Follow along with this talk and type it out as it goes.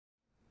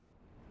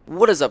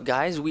What is up,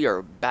 guys? We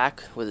are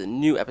back with a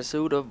new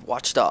episode of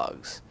Watch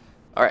Dogs.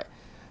 Alright,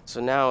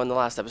 so now in the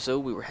last episode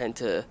we were heading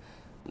to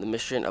the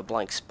mission A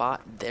Blank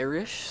Spot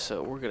there-ish,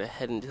 so we're going to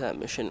head into that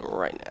mission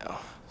right now.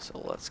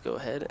 So let's go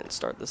ahead and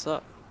start this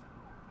up.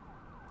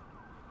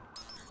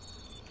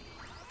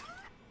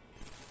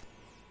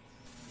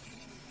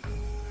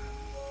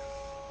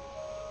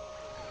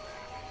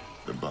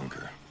 The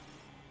bunker.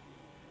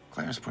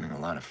 Claire's putting a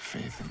lot of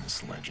faith in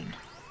this legend.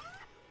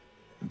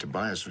 And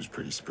Tobias was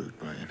pretty spooked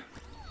by it.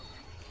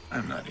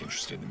 I'm not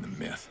interested in the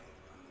myth.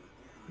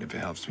 And if it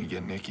helps me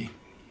get Nikki,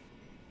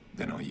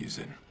 then I'll use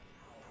it.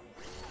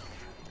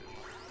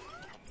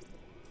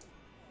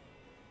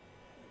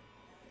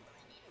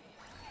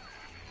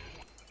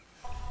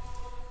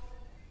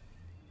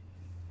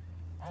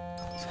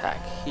 Let's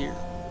hack here.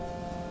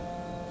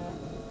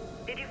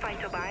 Did you find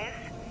Tobias?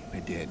 I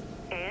did.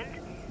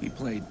 And? We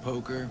played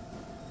poker,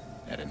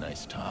 had a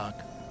nice talk.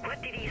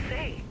 What did he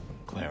say?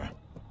 Clara,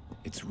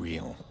 it's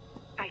real.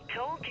 I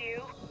told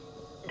you.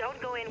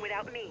 Don't go in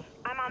without me.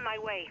 I'm on my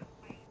way.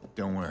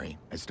 Don't worry,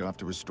 I still have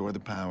to restore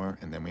the power,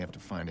 and then we have to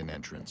find an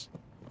entrance.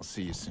 I'll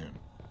see you soon.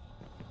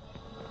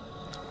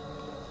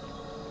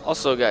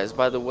 Also, guys,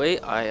 by the way,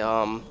 I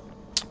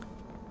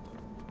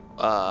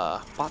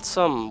bought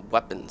some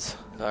weapons.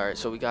 Alright,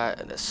 so we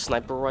got a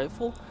sniper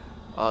rifle,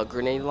 a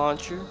grenade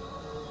launcher,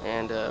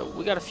 and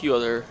we got a few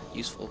other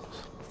useful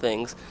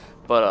things.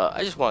 But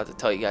I just wanted to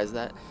tell you guys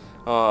that.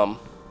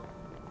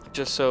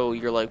 Just so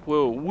you're like,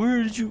 whoa,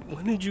 when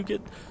did you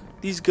get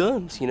these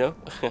guns, you know?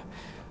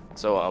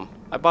 So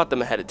I bought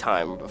them ahead of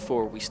time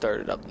before we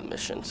started up the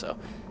mission, so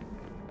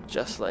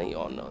just letting you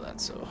all know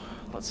that. So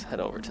let's head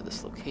over to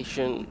this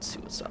location and see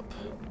what's up.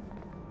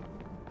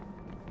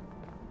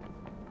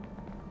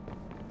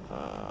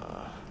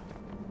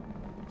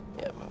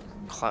 Yeah, I'm gonna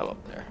climb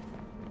up there.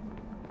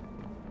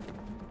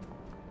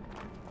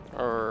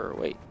 Or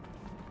wait.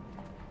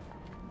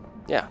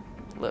 Yeah,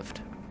 lift.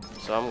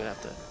 So I'm gonna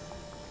have to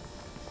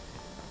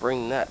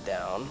bring that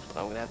down.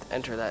 I'm gonna have to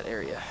enter that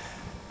area.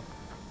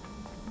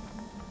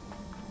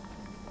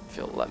 If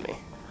you'll let me.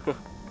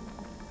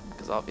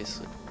 Because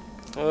obviously.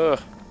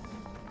 Ugh.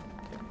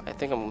 I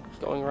think I'm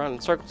going around in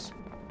circles.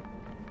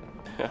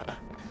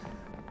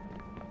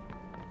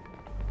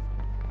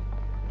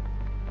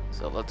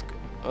 So let's go.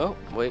 Oh,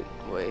 wait.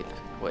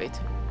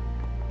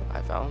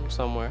 I found him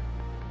somewhere.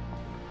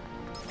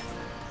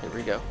 Here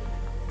we go.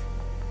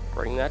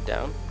 Bring that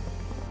down.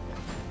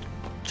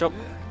 Jump.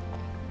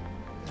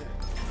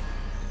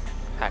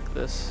 Hack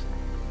this.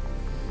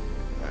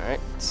 Alright.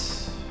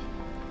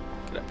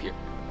 Get up here.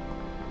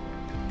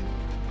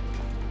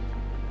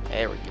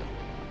 There we go.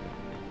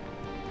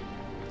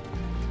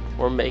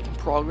 We're making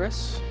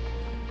progress.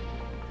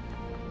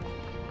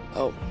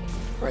 Oh,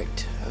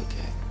 right.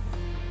 Okay.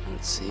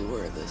 Let's see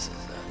where this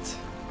is at.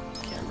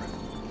 Camera.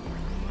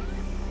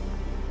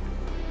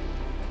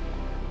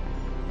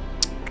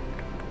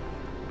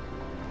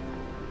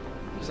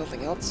 There's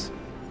nothing else?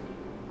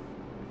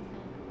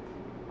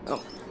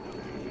 Oh.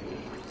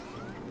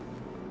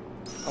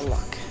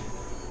 Unlock.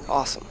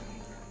 Awesome.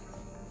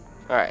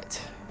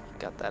 Alright.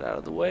 Got that out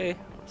of the way.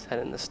 Let's head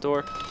in the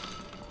store.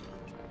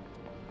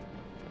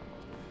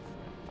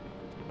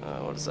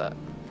 What is that?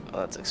 Oh,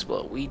 that's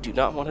explode. We do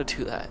not want to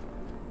do that.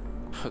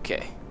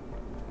 Okay.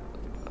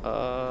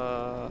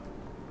 Oh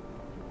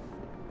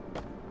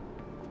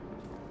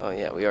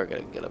yeah, we are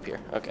gonna get up here.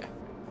 Okay.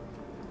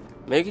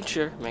 Making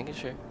sure. I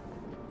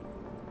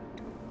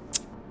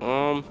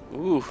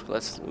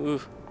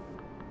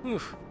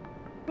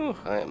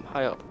am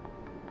high up.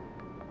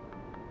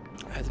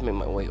 I have to make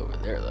my way over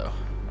there, though.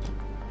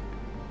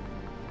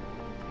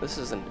 This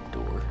isn't a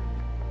door.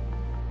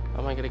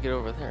 How am I gonna get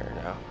over there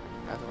now?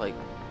 I have to, like...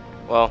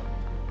 Well...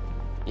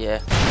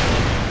 Yeah.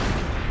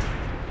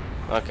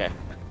 Okay.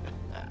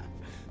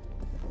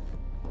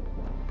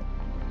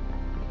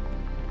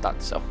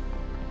 Thought so.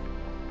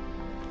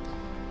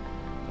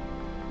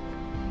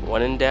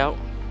 When in doubt,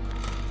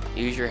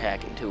 use your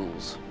hacking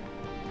tools.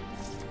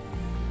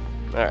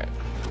 Alright.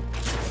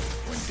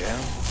 One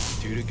down,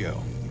 2 to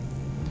go.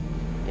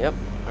 Yep,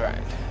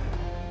 alright.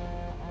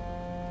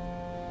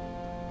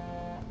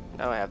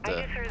 Now I have to...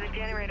 I just heard the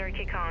generator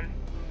kick on.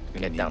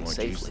 Get down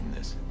safely. Than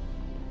this.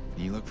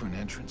 Can you look for an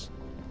entrance?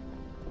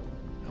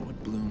 How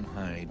would Bloom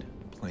hide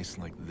a place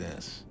like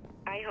this?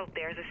 I hope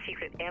there's a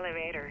secret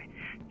elevator.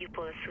 You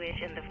pull a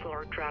switch and the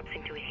floor drops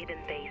into a hidden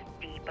base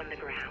deep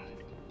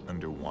underground.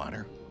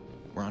 Underwater?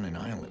 We're on an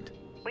island.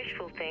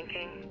 Wishful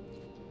thinking.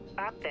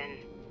 Up then.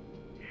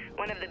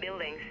 One of the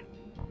buildings.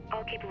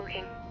 I'll keep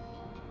looking.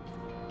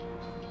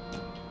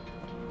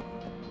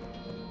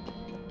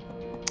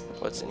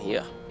 What's in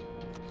here?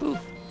 Ooh.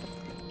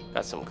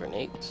 Got some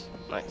grenades.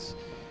 Nice.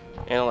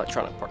 And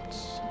electronic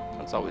parts.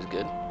 That's always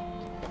good.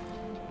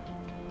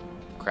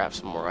 Craft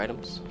some more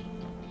items.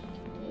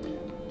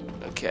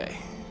 Okay.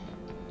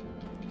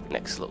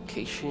 Next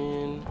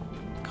location.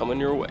 Coming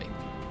your way.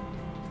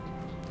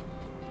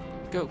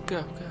 Go.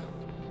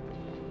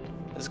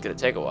 This is gonna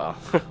take a while.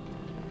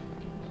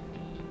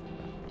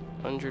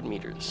 100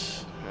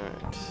 meters.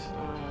 Alright.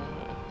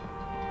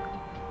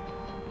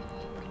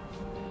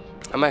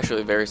 I'm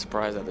actually very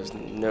surprised that there's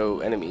no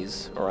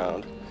enemies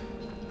around.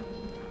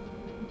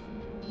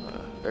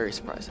 Very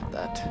surprised at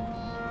that.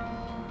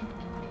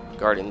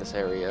 Guarding this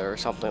area or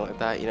something like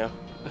that, you know?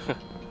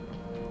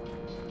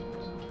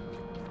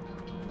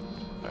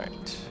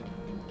 Alright.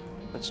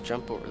 Let's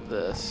jump over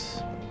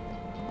this.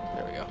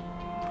 There we go.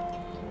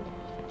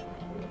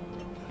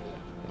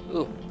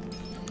 Ooh.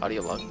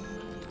 Audio log.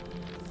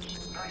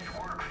 Nice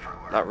work,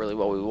 Fuller. Not really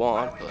what we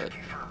want, but... Thank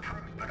you for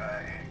approved, but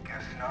I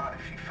guess not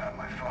if you found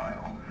my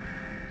file.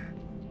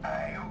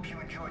 I hope you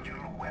enjoyed your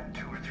little web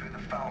tour through the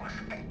foul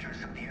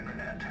sphincters of the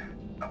internet.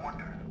 I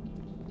wonder,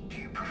 do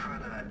you prefer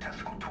the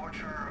testicle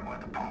torture or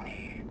the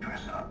pony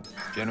dress up?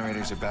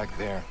 Generators are back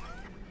there.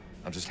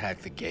 I'll just hack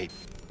the gate.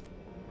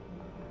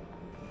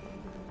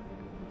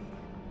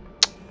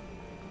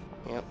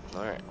 Yep,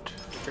 alright.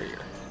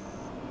 Trigger.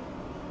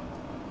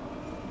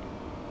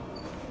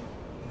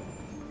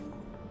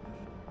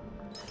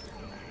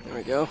 There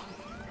we go.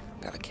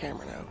 Got a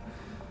camera now.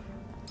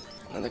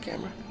 Another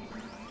camera.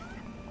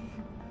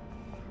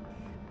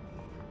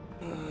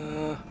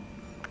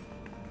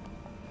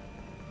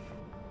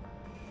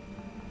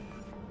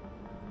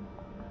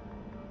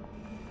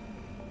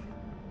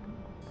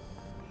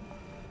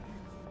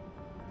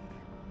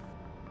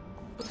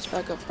 Put this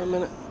back up for a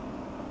minute.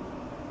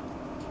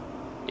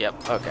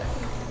 Yep, okay.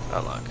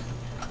 Unlock.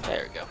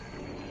 There we go.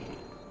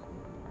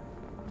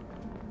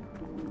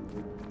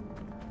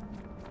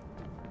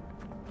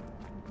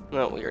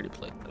 No, we already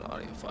played an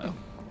audio file.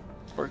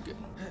 We're good.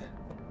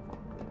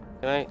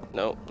 Can I?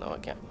 No, I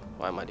can't.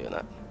 Why am I doing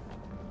that?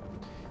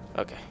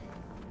 Okay.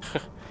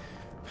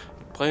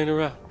 Playing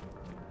around.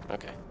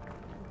 Okay.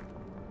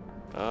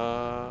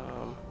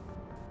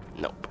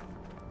 Nope.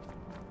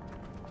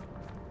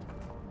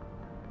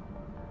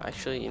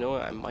 Actually, you know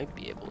what? I might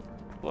be able to.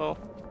 Well,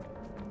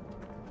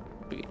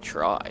 we could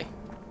try.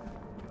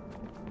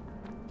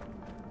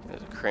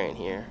 There's a crane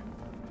here.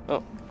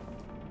 Oh.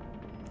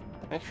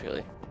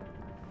 Actually.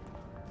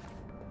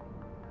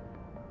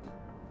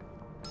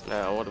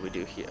 Now, what do we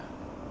do here?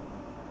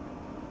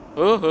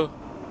 Oh!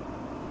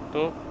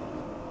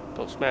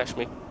 Don't smash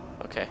me.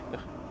 Okay.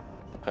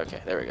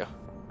 Okay, there we go.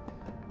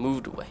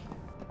 Moved away.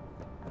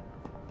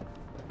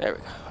 There we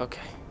go.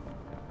 Okay.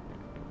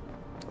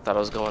 I thought I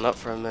was going up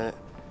for a minute.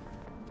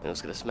 It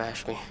was gonna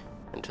smash me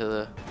into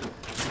the...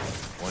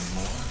 One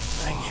more.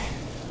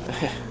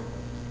 thing.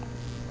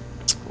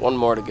 One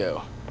more to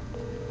go.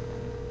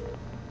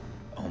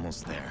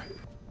 Almost there.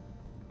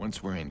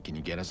 Once we're in, can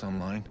you get us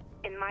online?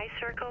 In my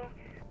circle,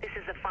 this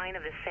is the find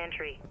of the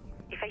century.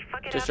 If I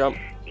fuck it Just up,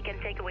 jump. you can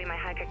take away my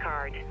hacker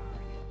card.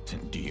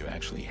 Do you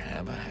actually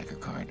have a hacker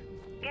card?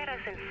 Get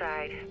us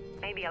inside.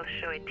 Maybe I'll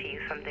show it to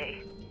you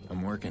someday.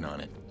 I'm working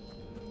on it.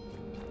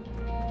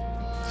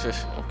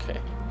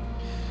 Okay.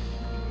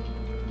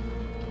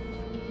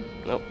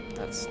 Nope,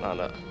 that's not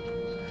a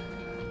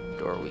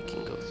door we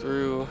can go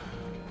through.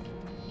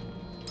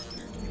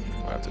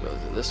 We'll have to go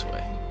through this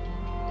way.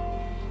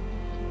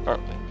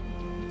 Aren't we?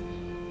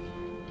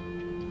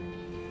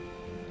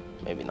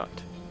 Maybe not.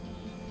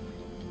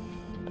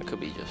 It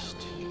could be just...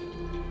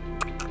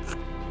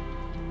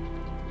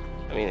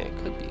 I mean, it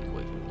could be a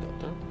way to go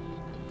through.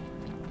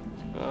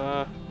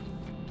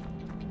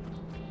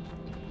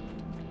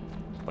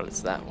 But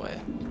it's that way.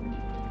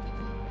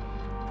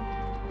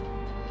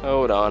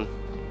 Hold on.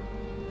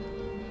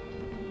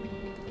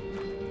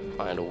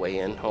 Find a way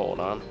in. Hold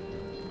on.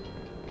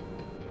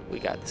 We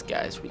got this,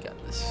 guys. We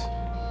got this.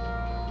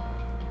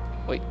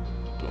 Wait.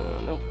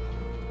 Nope.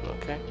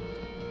 Okay.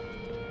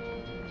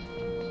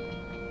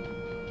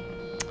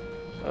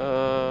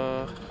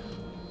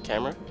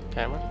 Camera?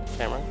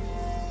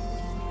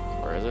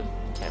 Where is it?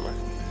 Camera.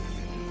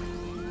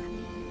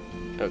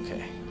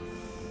 Okay.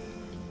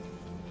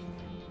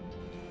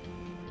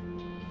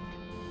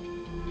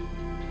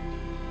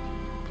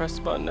 Press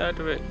the button to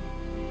activate.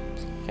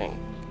 Can't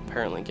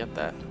apparently get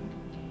that.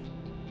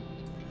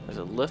 There's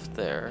a lift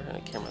there and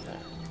a camera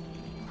there.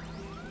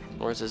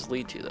 Where does this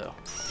lead to, though?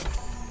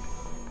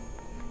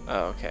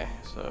 Oh, okay.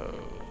 So...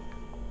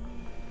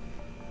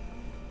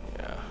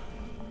 yeah.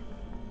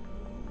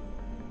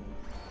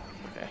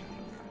 Okay.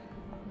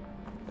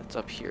 It's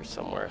up here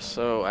somewhere.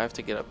 So I have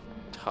to get up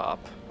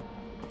top.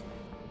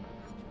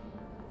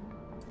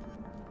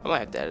 I might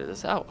have to edit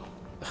this out.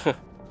 A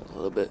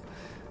little bit.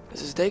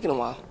 This is taking a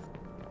while.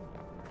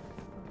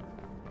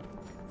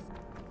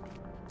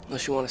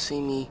 Unless you want to see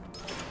me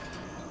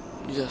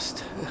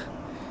just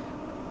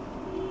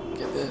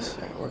get this.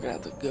 Alright, we're gonna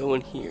have to go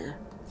in here.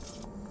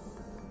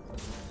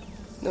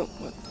 No,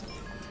 what?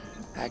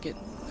 Hack it.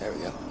 There we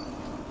go.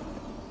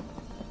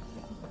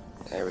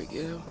 There we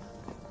go.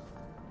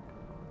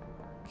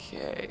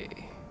 Okay.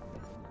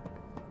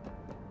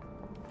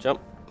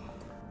 Jump.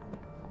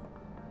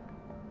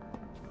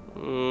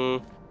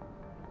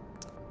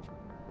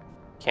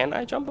 Can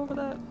I jump over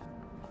that?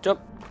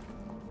 Jump.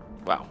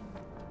 Wow.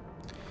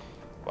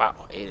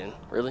 Wow, Aiden.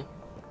 Really?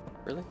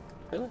 Really?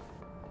 Really?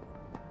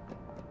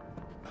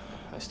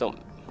 I'm still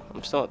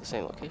at the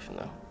same location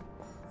though.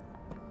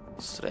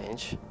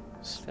 Strange.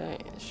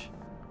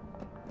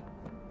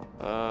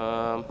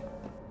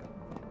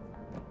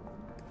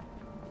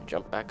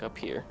 Jump back up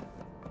here.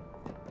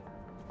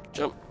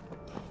 Jump.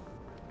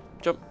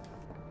 Jump.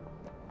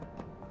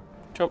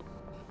 Jump.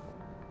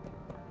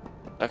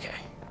 Okay.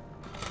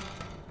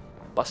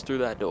 Bust through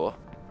that door.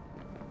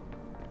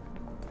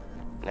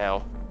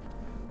 Now.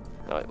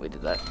 Oh, wait, we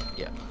did that.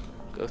 Yeah.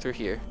 Go through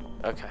here.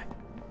 Okay.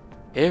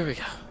 Here we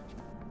go.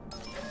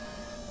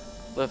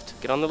 Lift.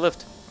 Get on the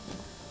lift.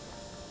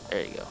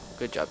 There you go.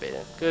 Good job,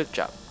 Aiden. Good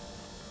job.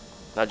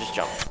 Now just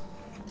jump.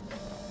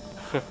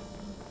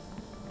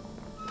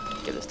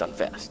 Get this done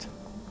fast.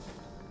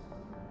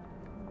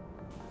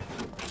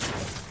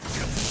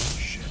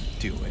 Shit,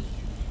 do it.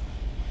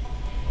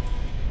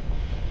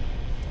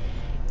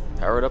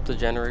 Powered up the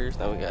generators.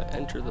 Now we gotta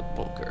enter the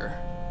bunker.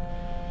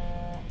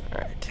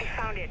 Alright. I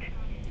found it.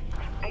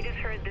 I just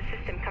heard the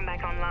system come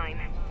back online.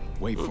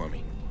 Wait for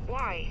me.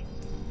 Why?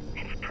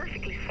 It's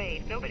perfectly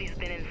safe. Nobody's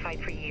been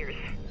inside for years.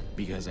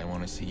 Because I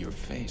want to see your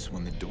face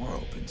when the door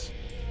opens.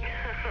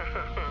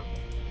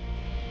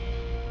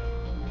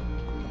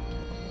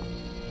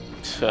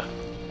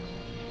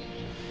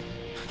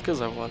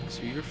 Because I want to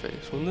see your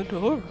face when the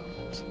door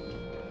opens.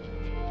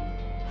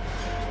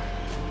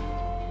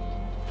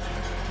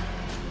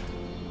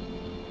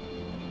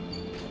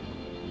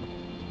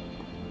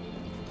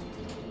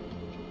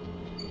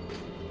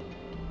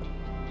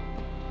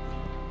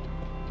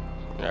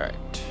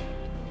 Alright.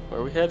 Where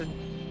are we headed?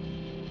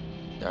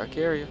 Dark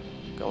area.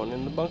 Going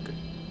in the bunker.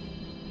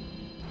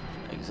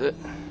 Exit.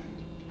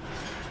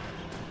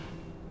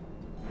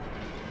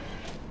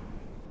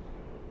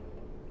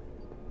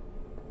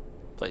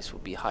 Place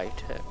will be high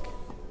tech.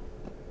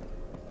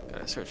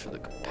 Gotta search for the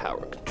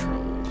power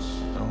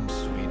controls. Home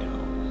sweet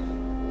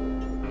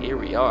home. Here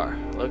we are.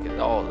 Look at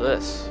all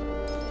this.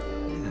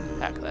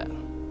 Hack that.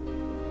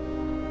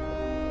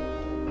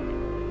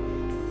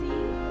 See?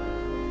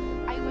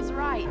 I was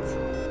right.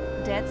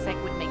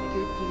 DedSec would make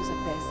good use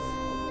of this.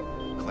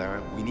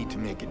 Clara, we need to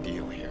make a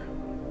deal here.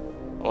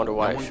 I wonder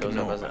why No it one can shows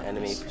up know as an about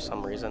enemy this. for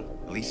some reason.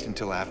 At least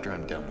until after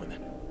I'm done with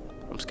it.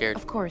 I'm scared.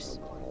 Of course.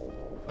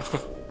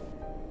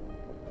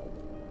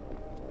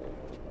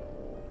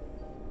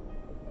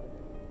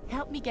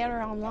 Help me get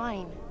her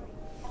online.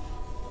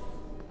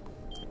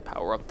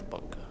 Power up the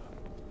bunker.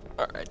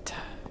 Alright.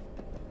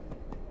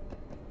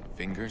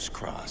 Fingers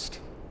crossed.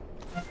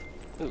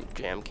 Ooh,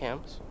 jam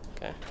cams.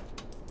 Okay.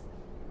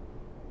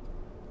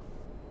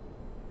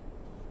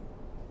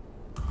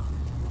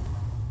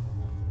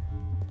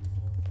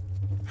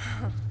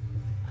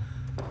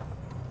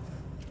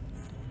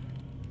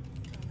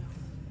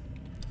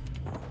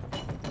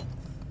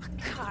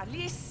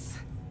 Kalis.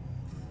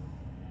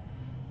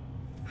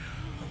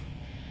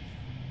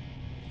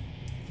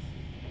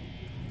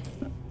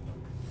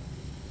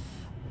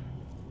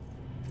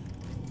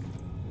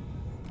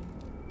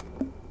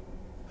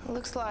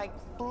 Looks like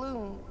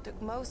Bloom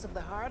took most of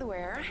the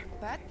hardware,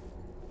 but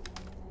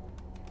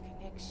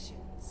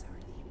connections are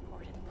the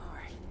important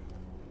part.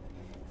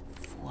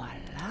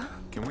 Voila.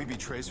 Can we be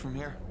traced from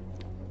here?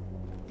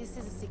 This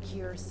is a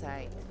secure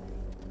site.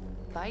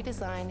 By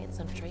design, it's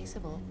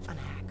untraceable,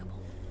 unhackable.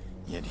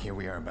 Yet here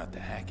we are about to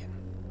hack it.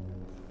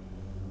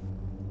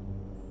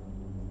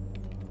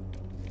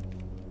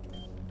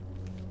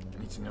 I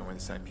need to know where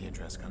this IP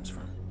address comes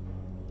from.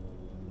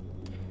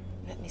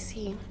 Let me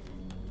see.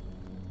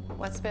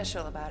 What's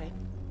special about it?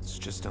 It's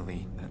just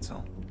elite, that's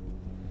all.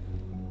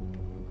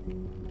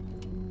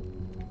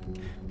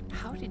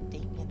 How did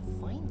Damien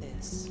find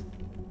this?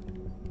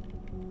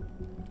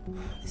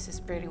 This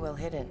is pretty well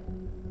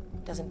hidden.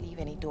 Doesn't leave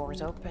any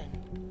doors open.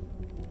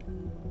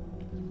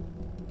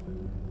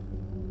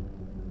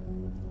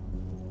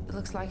 It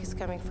looks like it's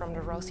coming from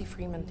the Rosie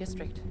Freeman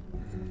district.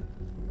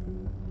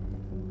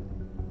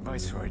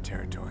 Viceroy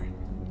territory.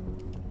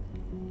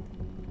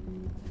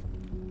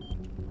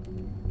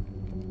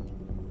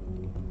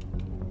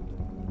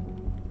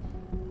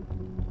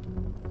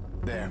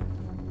 There.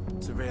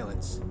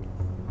 Surveillance.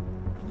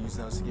 You can use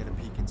those to get a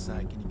peek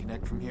inside. Can you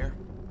connect from here?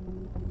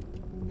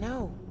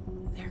 No,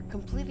 they're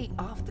completely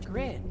off the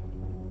grid.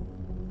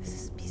 This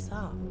is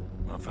bizarre.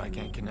 Well, if I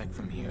can't connect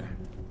from here,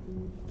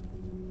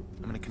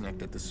 I'm gonna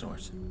connect at the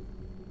source.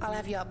 I'll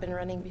have you up and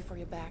running before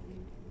you're back.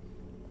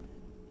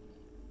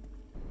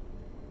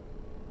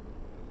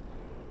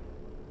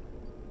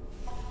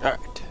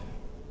 Alright.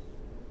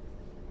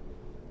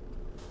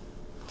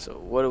 So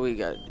what do we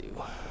gotta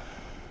do?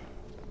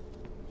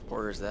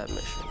 Where's that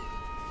mission?